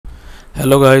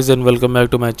Hello guys and welcome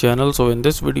back to my channel. So in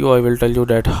this video I will tell you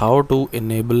that how to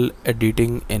enable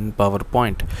editing in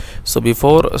PowerPoint. So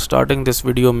before starting this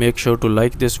video, make sure to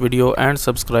like this video and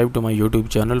subscribe to my YouTube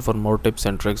channel for more tips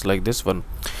and tricks like this one.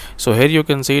 So here you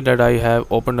can see that I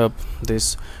have opened up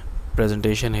this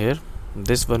presentation here,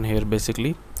 this one here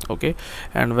basically, okay,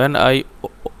 and when I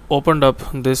opened up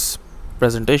this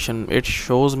presentation, it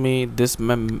shows me this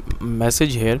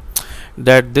message here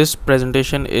that this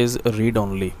presentation is read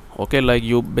only. Okay, like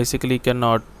you basically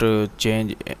cannot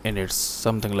change in it,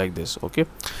 something like this. Okay,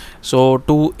 so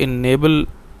to enable,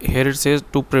 here it says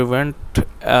to prevent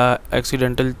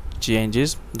accidental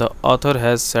changes, the author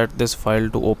has set this file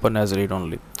to open as read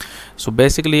only. So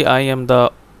basically I am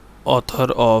the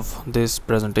author of this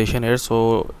presentation here,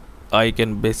 so I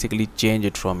can basically change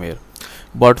it from here.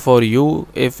 But for you,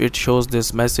 if it shows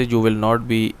this message, you will not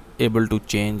be able to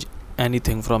change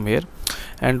anything from here.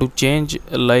 And to change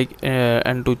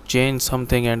and to change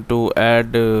something and to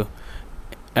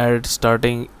add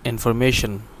starting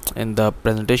information in the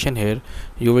presentation here,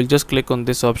 you will just click on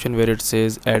this option where it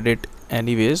says edit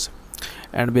anyways,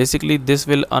 and basically this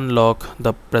will unlock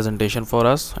the presentation for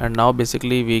us, and now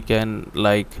basically we can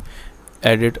like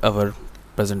edit our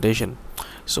presentation.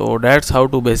 So that's how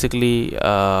to basically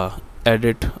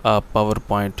edit a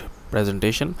PowerPoint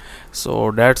presentation.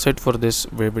 So that's it for this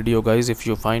video guys. If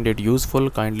you find it useful,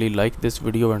 kindly like this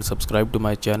video and subscribe to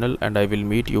my channel, and I will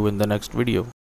meet you in the next video.